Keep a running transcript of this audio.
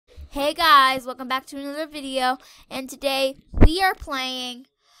Hey guys, welcome back to another video, and today we are playing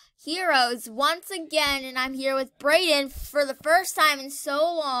Heroes once again, and I'm here with Braden for the first time in so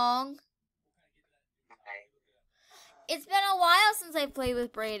long. It's been a while since I played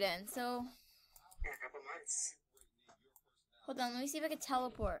with Braden, so... Yeah, a couple months. Hold on, let me see if I can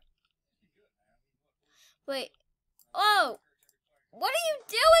teleport. Wait. Oh! What are you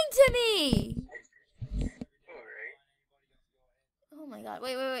doing to me? Alright. Oh my god,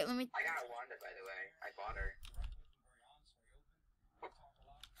 wait, let me... I got Wanda, by the way. I bought her.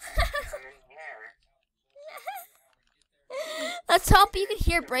 I'm in here. Let's hope you can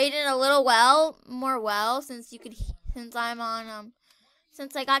hear Braden a little more since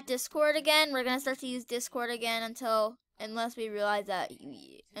I got Discord again. We're gonna start to use Discord again unless we realize that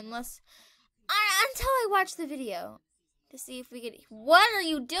until I watch the video to see if we can. What are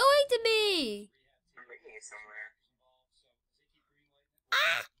you doing to me? I'm bringing you somewhere.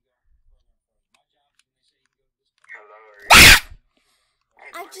 Ah! Hello.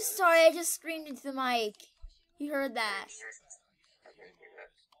 I'm just sorry. I just screamed into the mic. You heard that? I didn't hear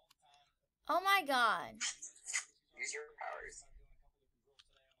that. Oh my god. Use your powers.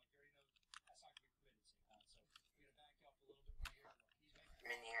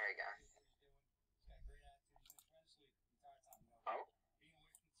 I'm in here again. Oh?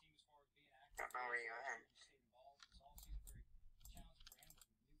 Don't know where you are.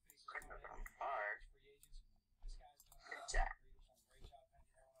 Couldn't have gone far. Good job.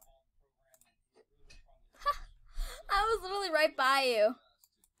 I was literally right by you.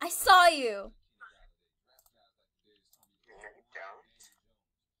 I saw you. No, you don't.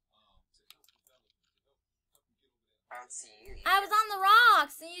 I don't see you. I was on the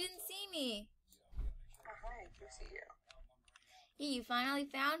rocks and you didn't see me. Oh, hi, I do see you. Yeah, you finally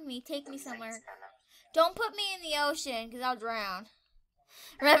found me. Take me somewhere. Nice, kinda. Don't put me in the ocean, because I'll drown.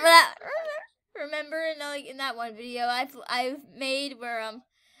 Remember that? Remember in that one video I've made where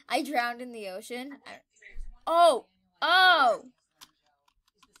I drowned in the ocean? Oh!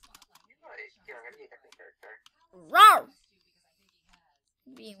 You're gonna be a different character. Rawr!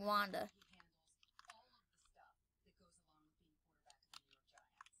 Being Wanda.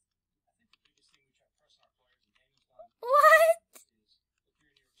 What?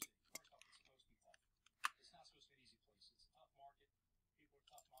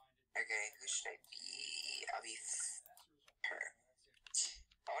 Okay, who should I be? I'll be her.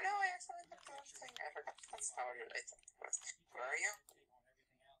 Oh no, I accidentally put the last thing. I forgot that's how I thought it was. Where are you?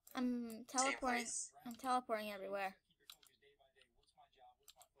 I'm teleporting. I'm teleporting everywhere.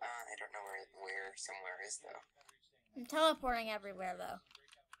 I don't know where somewhere is though. I'm teleporting everywhere though.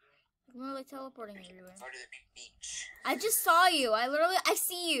 I'm really teleporting everywhere. Go to the beach. I just saw you. I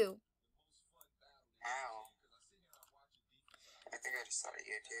see you. Ow. I think I just saw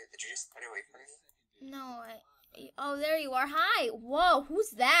you too. Did you just put away from me? No, oh, there you are. Hi. Whoa,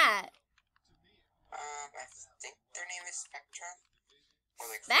 who's that? I think their name is Spectrum. Or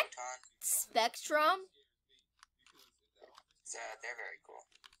like Spec- Photon. Spectrum? So, they're very cool.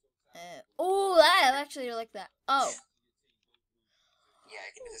 Oh, I actually like that. Oh. Yeah,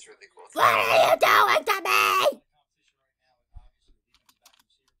 I can do this really cool thing. What are you doing to me?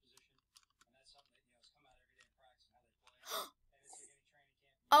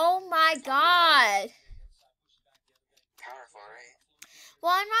 Oh my god. Powerful, right?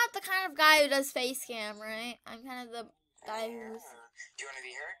 Well, I'm not the kind of guy who does face cam, right? I'm kind of the guy who's... Do you want to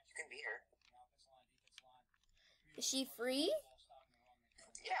be her? You can be her. Is she free?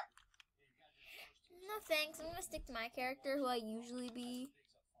 Yeah. No thanks. I'm gonna stick to my character who I usually be.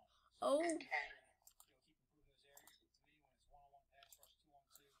 Oh. Okay.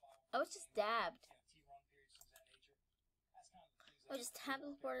 I was just dabbed. I just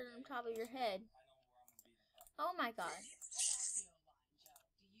teleported on top of your head. Oh my god.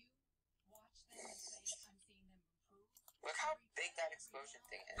 Look how big that explosion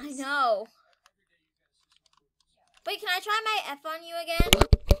thing is. I know. Wait, can I try my F on you again?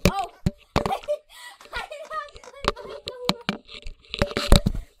 Oh! I knocked my mic over.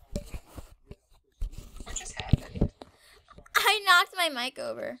 What just happened? I knocked my mic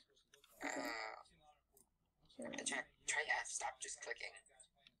over. Try F. Stop just clicking.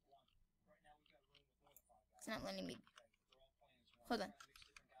 It's not letting me. Hold on.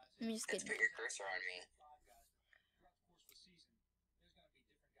 Let me just Let's get. put your cursor on me.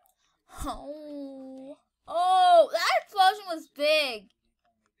 Oh. Oh, that explosion was big.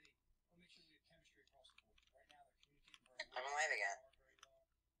 I'm alive again.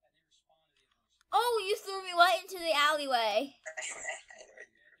 Oh, you threw me right into the alleyway.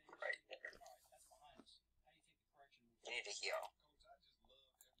 Right there. You need to heal.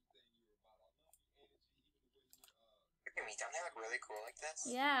 me, don't they look really cool like this?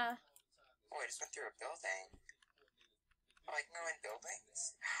 Yeah. Oh, I just went through a building. Oh, I can go in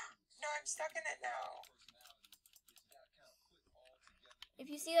buildings? No, I'm stuck in it now. If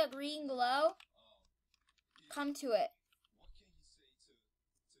you see a green glow, come to it.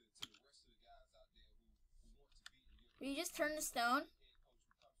 Will you just turn the stone?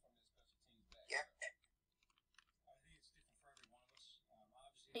 Yep.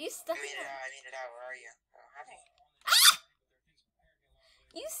 Are you stuck? I made it out. Where are you? Oh, hi. Ah!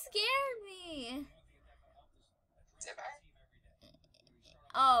 You scared me. Did I?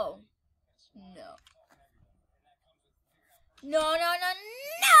 Oh. No. No.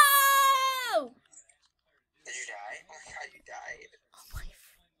 Did you die? Oh my god, you died. Oh my.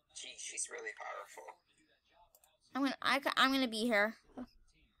 Gee, she's really powerful. I'm gonna be here.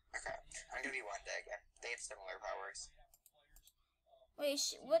 Okay, I'm gonna be Wanda again. They have similar powers. Wait,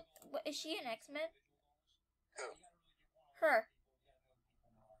 what is she an X-Men? Who? Her.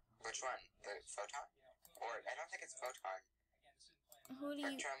 Which one? The Photon? Or I don't think it's Photon. Who do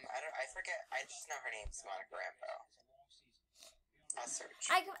you? Spectrum. I forget. I just know her name's Monica Rambeau. I'll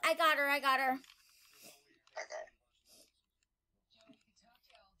search. I got her. Okay.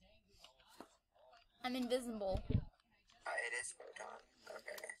 I'm invisible. It is Photon.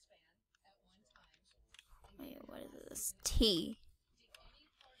 Okay. Wait, what is this? T.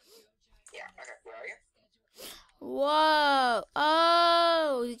 Yeah. Okay. Where are you? Whoa!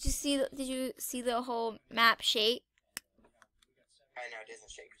 Oh, did you see the whole map shape? I know it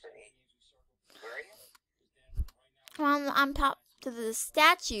doesn't shake for me. Where are you? Well, I'm top to the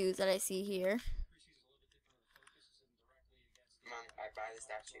statues that I see here. Mom, I buy the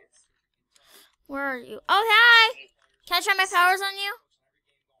statues. Where are you? Oh, hi! Can I try my powers on you?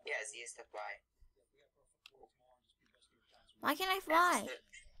 Yeah, Z is to fly. Why can't I fly?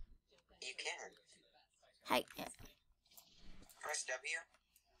 You can. Hi. Press W.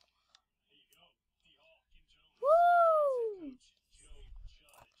 Woo!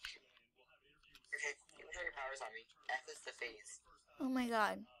 Okay, you can try your powers on me. F is the phase. Oh my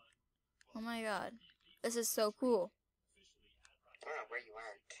god. Oh my god. This is so cool. I don't know where you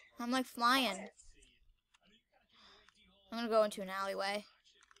went. I'm like flying. I'm gonna go into an alleyway.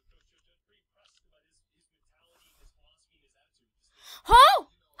 Oh!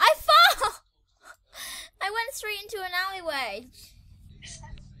 I fall! I went straight into an alleyway.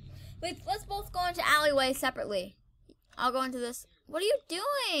 Wait, let's both go into alleyway separately. I'll go into this. What are you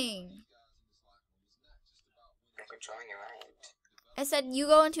doing? I'm controlling your mind. I said you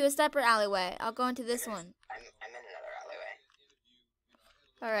go into a separate alleyway. I'll go into this one. I'm in another alleyway.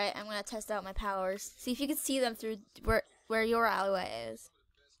 Alright, I'm gonna test out my powers. See if you can see them through where your alleyway is.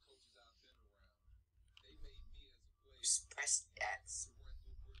 Just press X.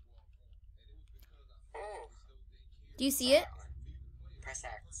 Oh. Do you see it? Press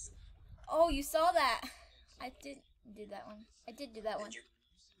X. Oh, you saw that. I did do that one. I did do that one. You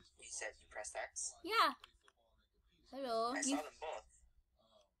said you pressed X? Yeah. Hello. I saw them both.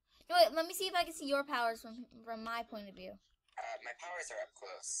 No, wait, let me see if I can see your powers from my point of view. My powers are up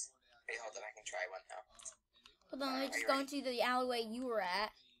close. Wait, hold on, I can try one now. Hold on, let me just go into the alleyway you were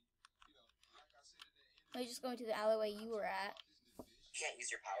at. Let me just go into the alleyway you were at. You can't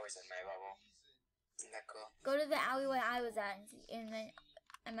use your powers in my bubble. Isn't that cool? Go to the alleyway I was at, and then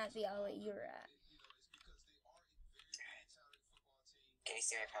I'm at the alleyway you were at. Can you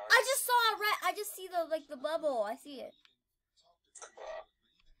see my powers? I just saw a red. I just see the bubble. I see it. Cool.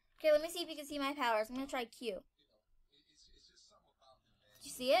 Okay, let me see if you can see my powers. I'm gonna try Q. Did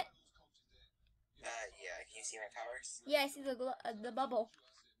you see it? Yeah. Can you see my powers? Yeah, I see the bubble.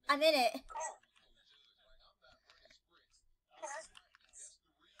 I'm in it.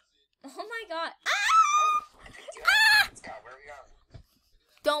 Oh my god. Ah! I picked you up. Ah! Let's go. Where are we going?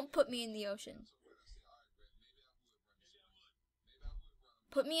 Don't put me in the ocean.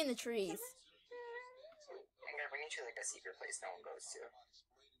 Put me in the trees. I'm gonna bring you to like a secret place no one goes to.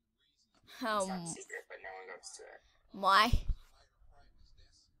 It's not secret, but no one goes to it. Why?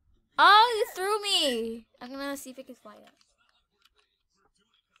 Oh, you threw me. I'm gonna see if I can fly up.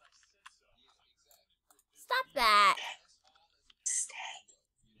 Stop that. Stay.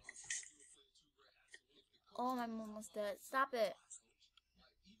 Oh, I'm almost dead. Stop it.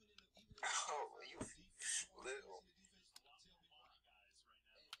 Oh, you little.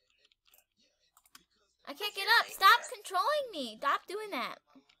 I can't get up. Stop controlling me. Stop doing that.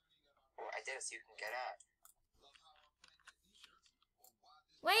 Well, I did it so you can get up.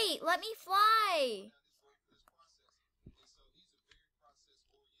 Wait, let me fly.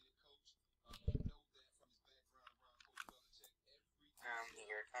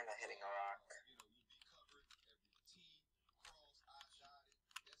 You're kind of hitting a rock.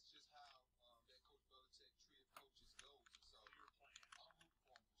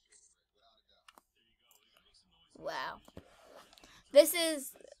 Wow. This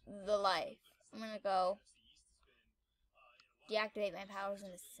is the life. I'm gonna go deactivate my powers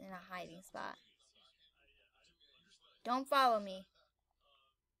in a hiding spot. Don't follow me.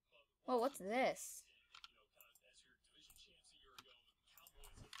 Whoa, what's this?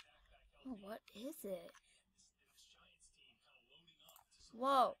 Oh, what is it?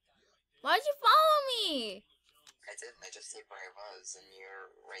 Whoa. Why'd you follow me? I didn't. I just stayed where I was, and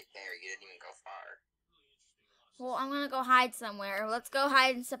you're right there. You didn't even go far. Well, I'm gonna go hide somewhere. Let's go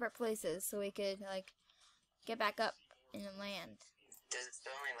hide in separate places so we could, like, get back up in the land. Does it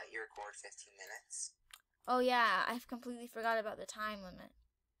still only let you record 15 minutes? Oh, yeah. I've completely forgot about the time limit.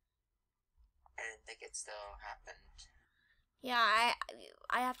 I didn't think it still happened. Yeah,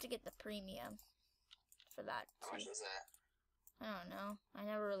 I have to get the premium for that. How much was that? I don't know. I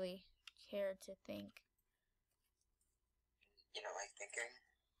never really cared to think. You don't like thinking?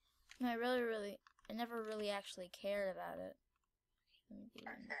 No, I never really actually cared about it. Okay.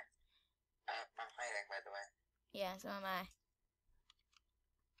 I'm hiding, by the way. Yeah, so am I.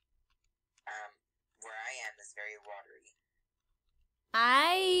 Where I am is very watery.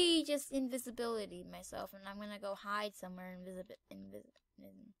 I just invisibility myself, and I'm gonna go hide somewhere invisible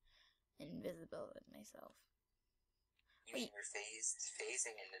myself. You mean your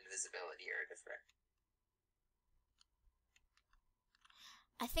phasing and invisibility are different?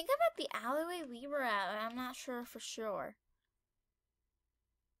 I think I'm at the alleyway we were at. I'm not sure for sure.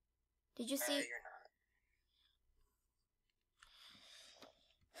 Did you see? You're not.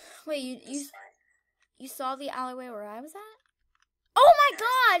 Wait, It's you saw the alleyway where I was at? Oh my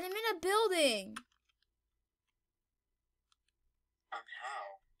God! I'm in a building.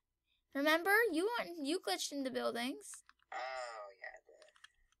 How? Remember, you glitched into buildings. Oh yeah, I did.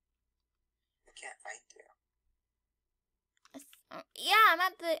 I can't find you. Yeah, I'm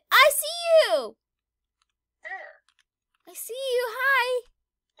at the. I see you. Where? I see you. Hi.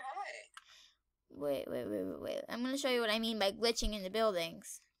 Hi. Wait. I'm gonna show you what I mean by glitching into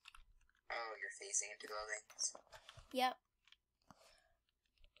buildings. Oh, you're phasing into buildings. Yep.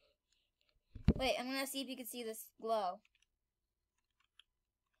 Wait, I'm gonna see if you can see this glow.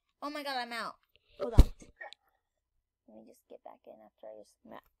 Oh my God, I'm out. Hold on. Let me just get back in after I just...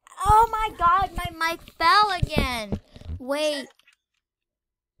 Oh my God, my mic fell again. Wait.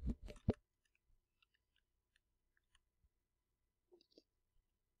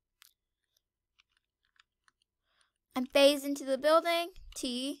 I'm phased into the building.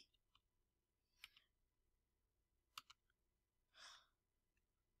 T.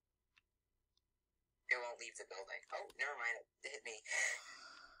 It won't leave the building. Oh, never mind. It hit me.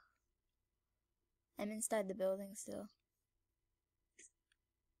 I'm inside the building still.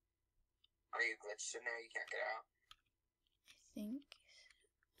 Are you glitched in there? You can't get out? I think.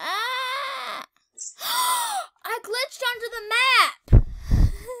 Ah! I glitched onto the map!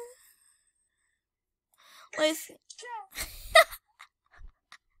 Listen.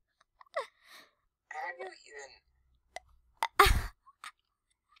 How do you even...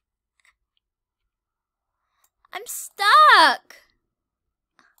 I'm stuck!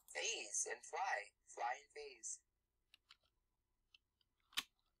 Phase and fly. Fly and phase.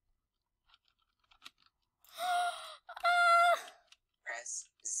 Press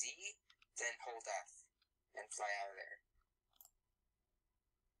Z, then hold F, and fly out of there.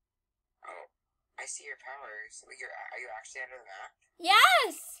 Oh, I see your powers. Are you actually under the map?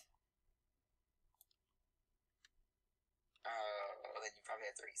 Yes! Oh, then you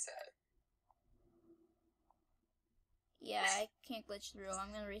probably have to reset. Yeah, I can't glitch through.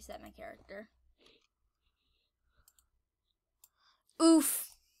 I'm gonna reset my character. Oof.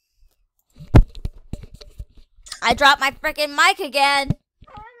 I dropped my freaking mic again.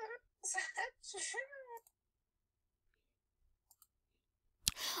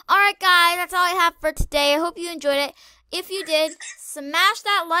 Alright guys, that's all I have for today. I hope you enjoyed it. If you did, smash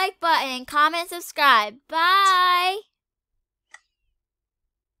that like button, comment, subscribe. Bye.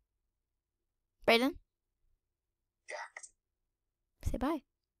 Braden? Yeah. Say bye.